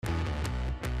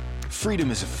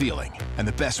Freedom is a feeling, and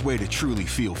the best way to truly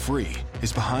feel free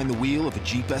is behind the wheel of a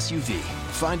Jeep SUV.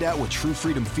 Find out what true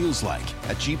freedom feels like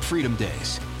at Jeep Freedom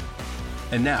Days.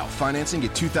 And now, financing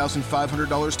at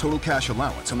 $2,500 total cash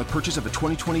allowance on the purchase of a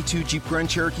 2022 Jeep Grand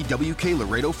Cherokee WK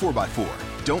Laredo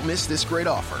 4x4. Don't miss this great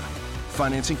offer.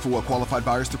 Financing for well-qualified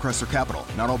buyers through Chrysler Capital.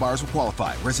 Not all buyers will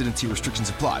qualify. Residency restrictions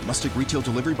apply. Must take retail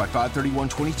delivery by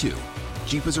 5/31/22.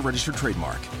 Jeep is a registered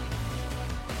trademark.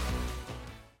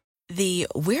 The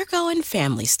We're Going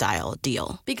Family Style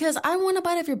deal. Because I want a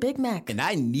bite of your Big Mac. And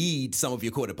I need some of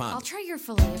your Quarter Pounder. I'll try your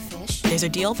Filet-O-Fish. There's a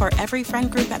deal for every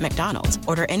friend group at McDonald's.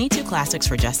 Order any two classics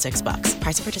for just $6.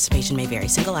 Price of participation may vary.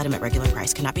 Single item at regular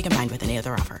price cannot be combined with any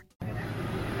other offer.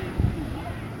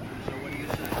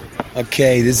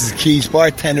 Okay, this is Keys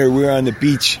Bartender. We're on the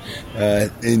beach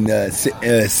in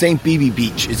St. Bibi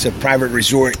Beach. It's a private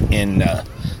resort in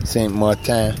St.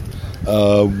 Martin.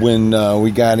 When we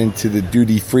got into the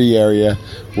duty-free area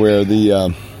where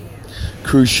the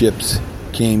cruise ships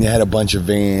came, they had a bunch of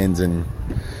vans and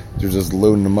they're just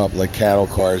loading them up like cattle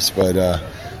cars. But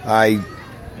I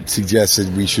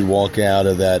suggested we should walk out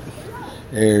of that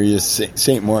area.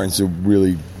 St. Martin's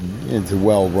it's a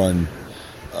well-run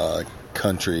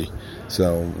country.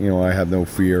 So, I have no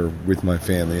fear with my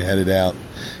family. I headed out.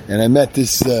 And I met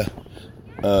this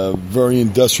very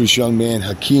industrious young man,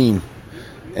 Hakeem.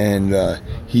 And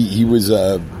he was,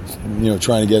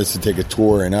 trying to get us to take a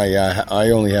tour. And I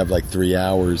only have like 3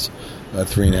 hours,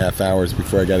 3.5 hours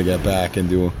before I got to get back and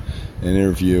do an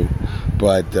interview.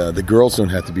 But the girls don't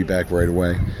have to be back right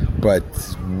away. But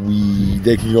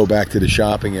they can go back to the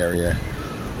shopping area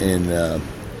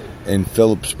in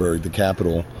Phillipsburg, the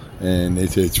capital. And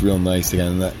it's real nice. They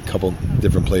got a couple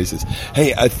different places.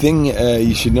 Hey, a thing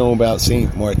you should know about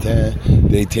St. Martin,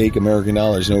 they take American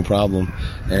dollars, no problem.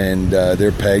 And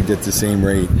they're pegged at the same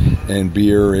rate. And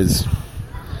beer you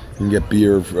can get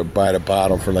beer by the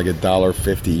bottle for like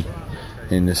 $1.50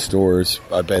 in the stores.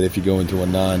 I bet if you go into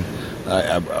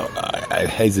I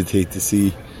hesitate to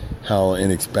see how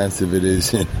inexpensive it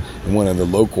is in one of the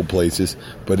local places.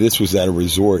 But this was at a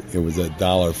resort. It was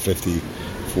 $1.50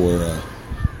 for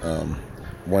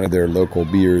one of their local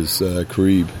beers,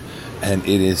 Caribe, and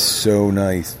it is so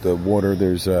nice. The water,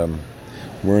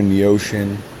 we're in the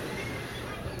ocean.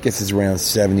 I guess it's around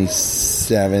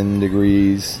 77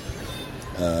 degrees.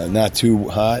 Not too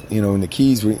hot. In the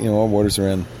Keys, our water's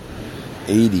around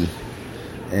 80,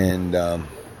 and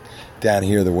down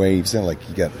here the waves, like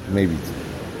you got maybe,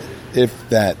 if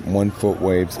that 1 foot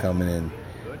waves coming in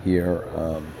here.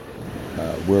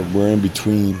 We're in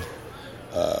between.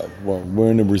 We're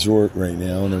in a resort right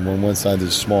now, and on one side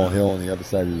there's a small hill, and the other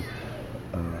side is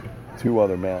two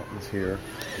other mountains here.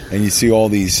 And you see all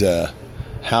these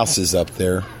houses up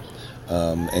there,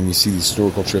 and you see these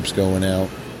snorkel trips going out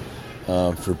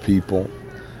for people.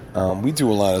 We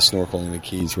do a lot of snorkeling in the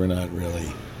Keys. We're not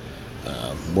really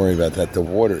worried about that. The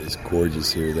water is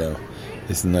gorgeous here, though.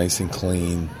 It's nice and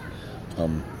clean.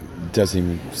 It doesn't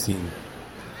even seem...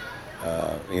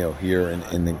 here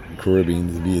in the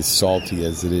Caribbean, to be as salty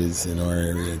as it is in our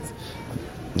area.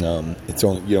 It's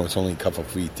only a couple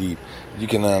feet deep. You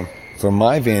can, from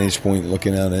my vantage point,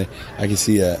 looking out at it, I can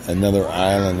see another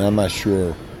island. I'm not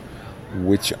sure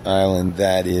which island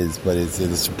that is, but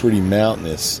it's pretty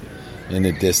mountainous in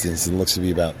the distance. It looks to be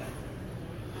about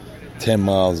 10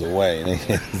 miles away, and it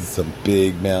has some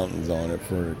big mountains on it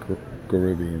for the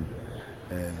Caribbean.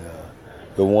 And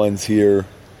the ones here,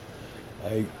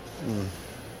 I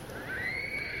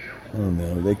don't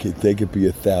know. They could be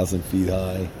 1,000 feet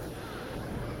high.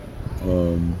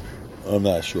 I'm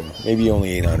not sure. Maybe only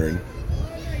 800.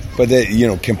 But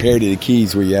compared to the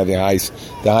Keys, where you have the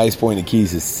highest point in the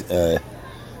Keys is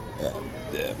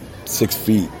 6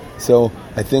 feet. So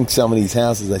I think some of these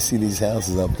houses, I see these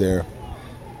houses up there.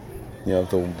 If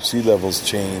the sea levels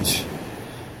change,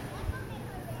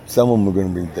 some of them are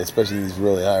going to be, especially these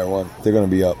really higher ones, they're going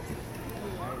to be up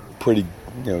pretty.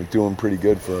 Doing pretty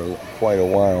good for quite a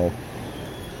while.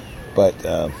 But,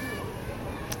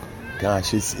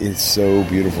 gosh, it's so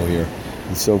beautiful here.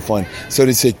 It's so fun. So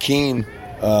to say, Hakeem,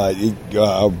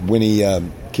 when he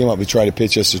came up, he tried to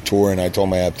pitch us a tour, and I told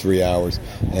him I had 3 hours.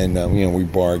 And, we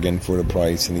bargained for the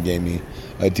price, and he gave me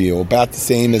a deal. About the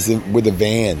same as with a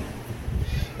van.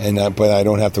 And but I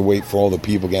don't have to wait for all the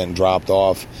people getting dropped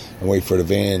off and wait for the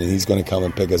van, and he's going to come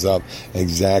and pick us up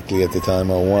exactly at the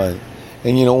time I want.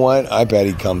 And you know what? I bet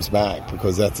he comes back,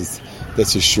 because that's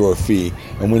a sure fee.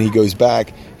 And when he goes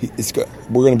back,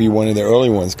 we're going to be one of the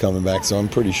early ones coming back. So I'm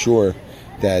pretty sure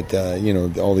that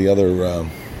all the other.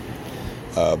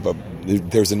 But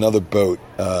there's another boat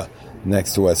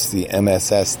next to us, the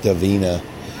MSS Davina,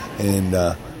 and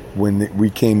when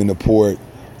we came into port,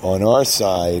 on our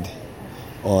side,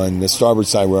 on the starboard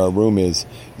side where our room is,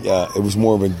 it was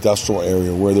more of an industrial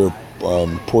area where there are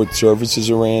port services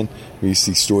around. We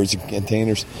see storage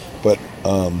containers. But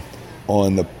on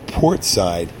the port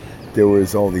side, there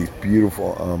was all these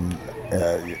beautiful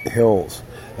hills.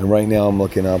 And right now I'm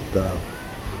looking up.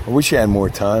 I wish I had more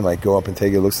time. I'd go up and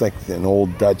take it. It looks like an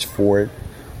old Dutch fort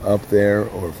up there,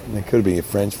 or it could be a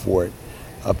French fort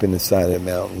up in the side of the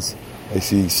mountains. I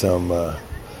see some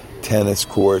tennis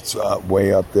courts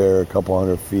way up there, a couple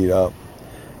 100 feet up,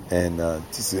 and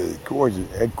just a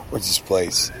gorgeous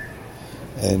place.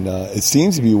 And it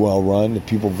seems to be well run. The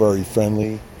people are very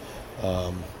friendly,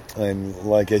 and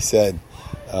like I said,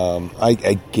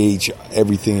 I gauge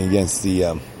everything against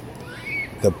the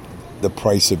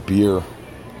price of beer.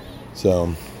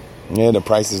 So, yeah, the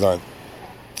prices aren't.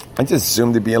 I just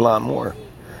assumed it'd be a lot more.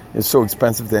 It's so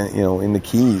expensive that, in the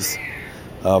Keys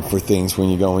for things when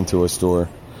you go into a store.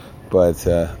 But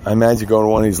I imagine going to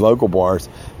one of these local bars,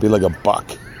 it'd be like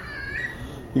 $1.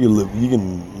 You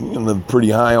can live pretty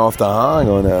high off the hog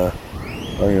on a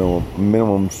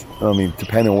minimum. I mean,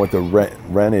 depending on what the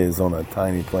rent is on a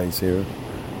tiny place here.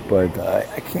 But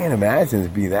I can't imagine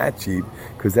it'd be that cheap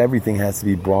because everything has to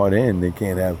be brought in. They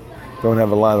don't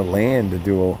have a lot of land to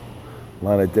do a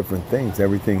lot of different things.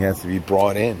 Everything has to be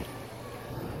brought in.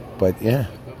 But yeah,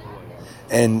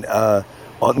 and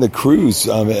on the cruise,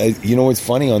 what's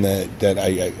funny on that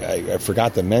I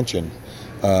forgot to mention.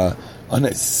 On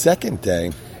the second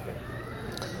day,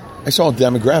 I saw a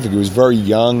demographic. It was very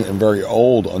young and very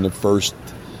old on the first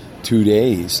 2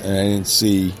 days, and I didn't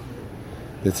see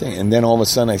the thing. And then all of a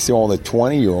sudden, I see all the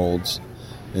 20-year-olds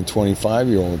and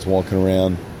 25-year-olds walking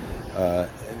around,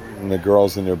 and the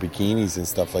girls in their bikinis and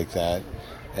stuff like that.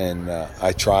 And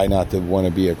I try not to want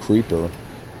to be a creeper,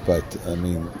 but I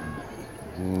mean,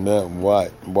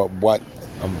 what?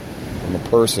 I'm a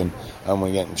person. I don't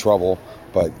want to get in trouble.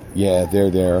 But yeah, they're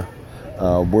there.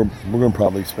 We're going to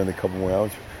probably spend a couple more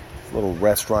hours. A little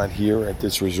restaurant here at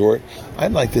this resort.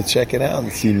 I'd like to check it out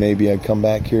and see maybe I'd come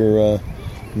back here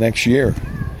next year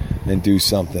and do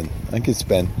something. I could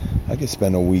spend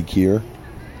a week here,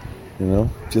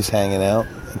 just hanging out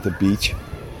at the beach.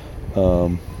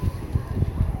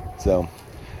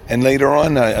 And later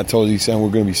on, I told you, son, we're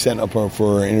going to be setting up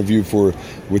for an interview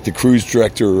with the cruise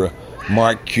director,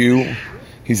 Mark Q.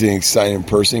 He's an exciting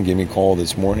person. Gave me a call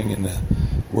this morning, and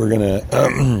we're going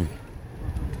to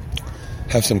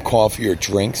have some coffee or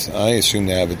drinks. I assume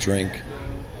they have a drink.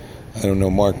 I don't know.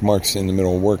 Mark's in the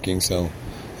middle of working, so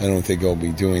I don't think he'll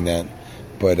be doing that.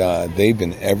 But they've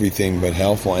been everything but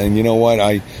helpful. And you know what?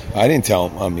 I didn't tell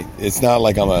them. I mean, it's not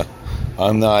like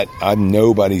I'm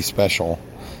nobody special.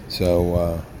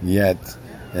 So yet,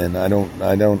 and I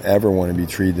don't ever want to be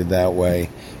treated that way.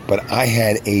 But I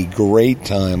had a great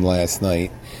time last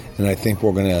night, and I think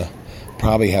we're gonna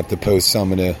probably have to post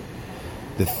some of the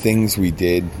things we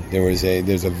did. There's a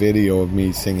video of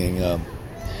me singing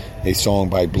a song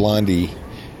by Blondie,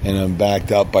 and I'm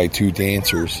backed up by two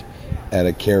dancers at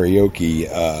a karaoke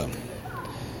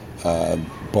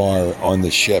bar on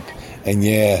the ship. And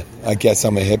yeah, I guess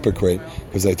I'm a hypocrite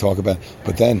because I talk about it.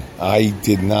 But then I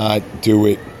did not do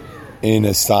it in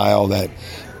a style that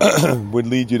would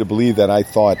lead you to believe that I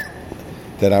thought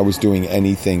that I was doing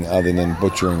anything other than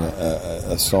butchering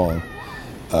a song.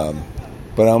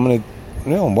 But I'm going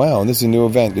to, wow, this is a new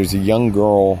event. There's a young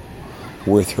girl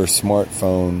with her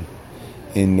smartphone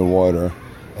in the water.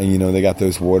 And, they got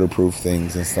those waterproof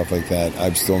things and stuff like that.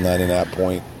 I'm still not in that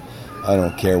point. I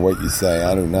don't care what you say.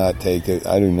 I do not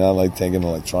like taking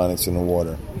electronics in the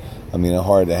water. I mean, I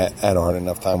had a hard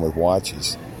enough time with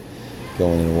watches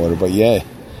going in the water. But yeah,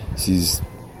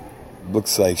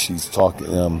 looks like she's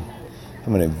talking. I'm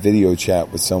in a video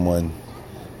chat with someone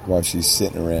while she's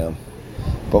sitting around.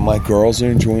 But my girls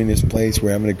are enjoying this place.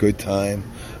 We're having a good time.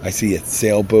 I see a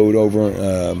sailboat over,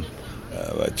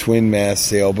 a twin mast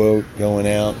sailboat going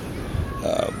out.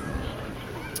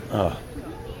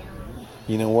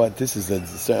 You know what?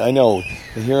 I know.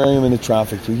 Here I am in the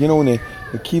tropics. When the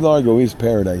Key Largo is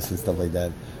paradise and stuff like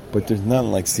that, but there's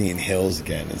nothing like seeing hills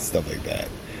again and stuff like that.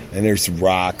 And there's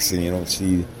rocks, and you don't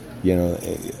see,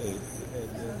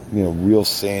 real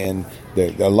sand.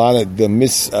 A lot of the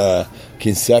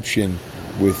misconception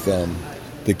with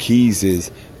the Keys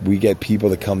is we get people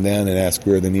to come down and ask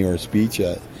where the nearest beach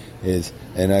is,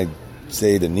 and I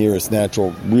say the nearest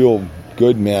real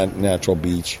good natural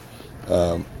beach.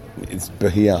 It's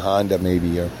Bahia Honda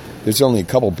maybe. There's only a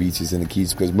couple beaches in the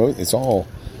Keys because it's all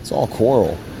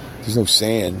coral. There's no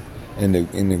sand, and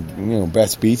the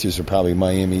best beaches are probably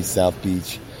Miami, South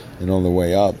Beach, and on the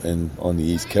way up and on the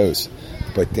East Coast.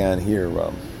 But down here,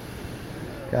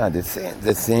 God, the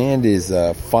sand is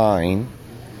fine,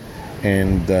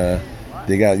 and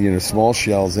they got small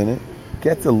shells in it.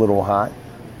 Gets a little hot,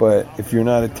 but if you're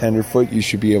not a tenderfoot, you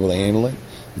should be able to handle it.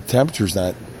 The temperature's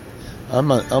not.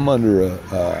 I'm under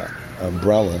a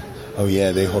umbrella. Oh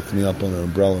yeah, they hooked me up on an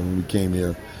umbrella when we came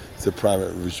here. It's a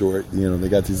private resort. They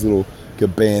got these little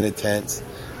cabana tents,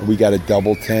 and we got a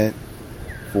double tent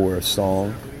for a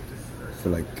song for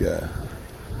like $10.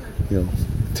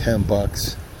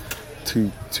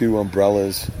 Two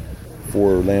umbrellas,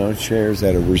 4 lounge chairs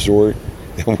at a resort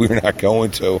that we're not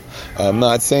going to. I'm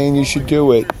not saying you should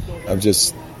do it. I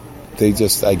guess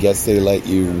they let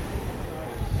you,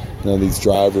 these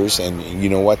drivers, and you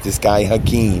know what? This guy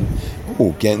Hakeem,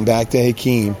 getting back to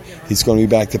Hakeem, he's going to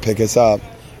be back to pick us up,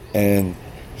 and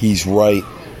he's right.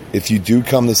 If you do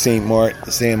come to Saint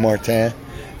Martin,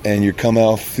 and you come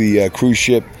off the cruise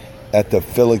ship at the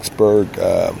Phillipsburg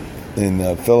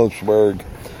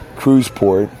cruise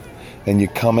port, and you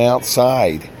come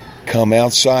outside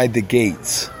the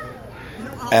gates,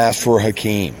 ask for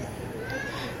Hakeem,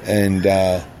 and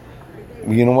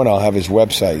you know what, I'll have his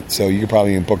website, so you can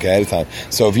probably even book ahead of time.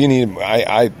 So if you need,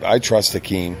 I trust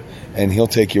Hakeem, and he'll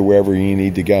take you wherever you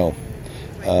need to go.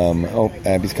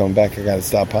 Abby's coming back. I gotta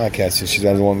stop podcasting. She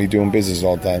doesn't want me doing business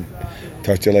all the time.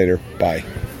 Talk to you later. Bye.